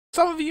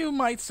Some of you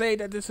might say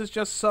that this is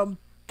just some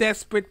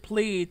desperate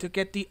plea to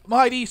get the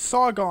mighty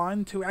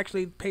Sargon to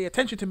actually pay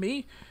attention to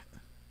me,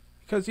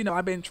 because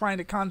I've been trying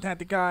to contact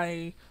the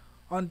guy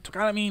on.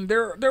 I mean,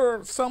 there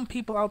are some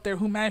people out there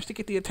who manage to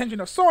get the attention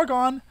of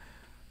Sargon,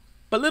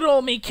 but little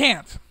old me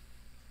can't.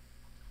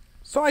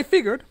 So I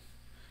figured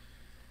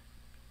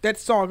that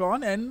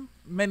Sargon and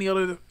many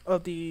other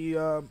of the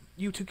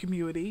YouTube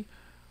community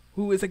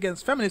who is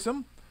against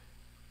feminism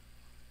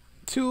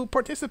to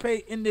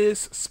participate in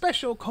this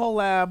special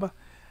collab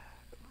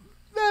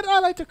that I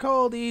like to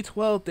call the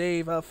 12th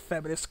Day of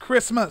Feminist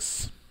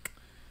Christmas.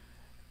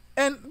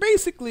 And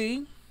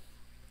basically,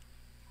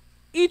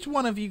 each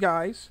one of you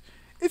guys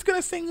is going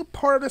to sing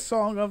part of the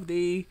song of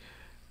the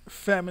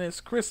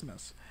Feminist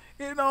Christmas.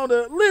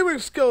 The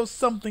lyrics go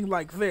something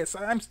like this.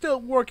 I'm still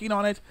working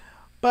on it,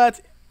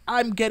 but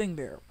I'm getting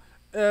there.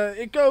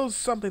 It goes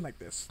something like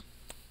this.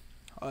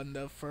 On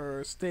the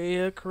first day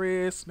of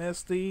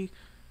Christmas,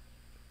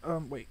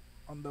 On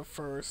the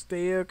first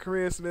day of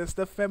Christmas,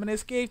 the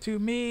feminist gave to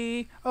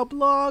me a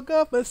blog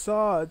of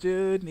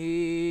misogyny.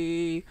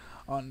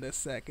 On the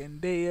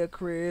second day of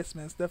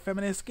Christmas, the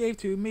feminist gave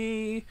to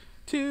me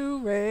 2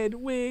 red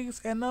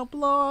wigs and a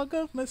blog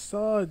of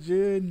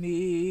misogyny.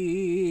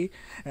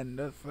 And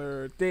the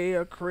third day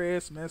of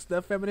Christmas,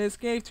 the feminist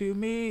gave to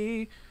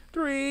me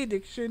 3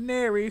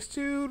 dictionaries,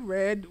 2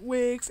 red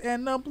wigs,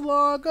 and a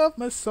blog of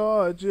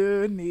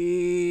misogyny.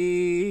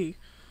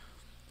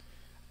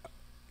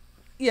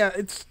 Yeah,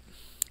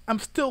 I'm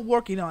still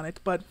working on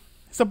it, but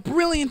it's a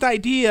brilliant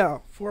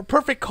idea for a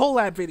perfect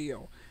collab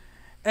video.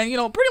 And,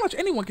 pretty much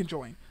anyone can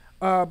join.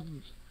 But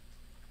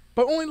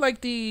only,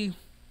 the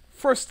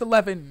first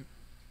 11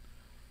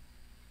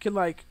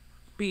 can,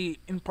 be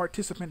in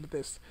participant of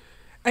this.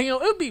 And,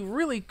 it would be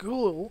really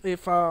cool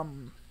if,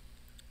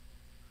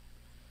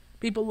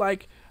 people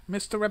like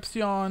Mr.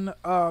 Repsion,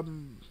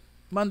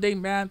 Monday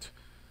Matt,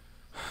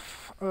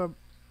 I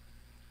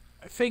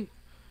think,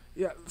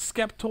 yeah,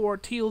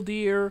 Skeptor, Teal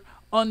Deer,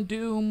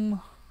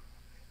 Undoom,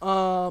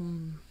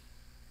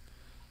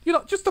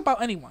 just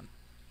about anyone.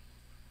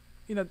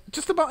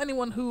 Just about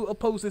anyone who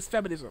opposes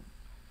feminism.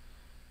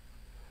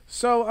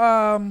 So,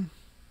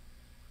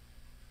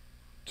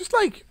 just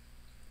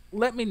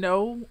let me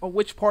know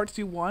which parts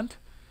you want.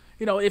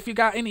 If you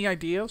got any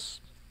ideas.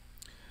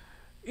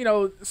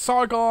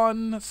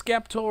 Sargon,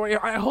 Skeptor,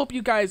 I hope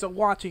you guys are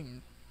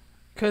watching.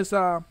 Because,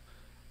 I'm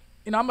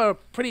a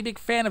pretty big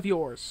fan of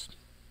yours.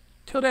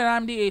 Till then,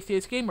 I'm the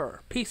Atheist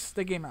Gamer. Peace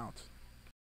the game out.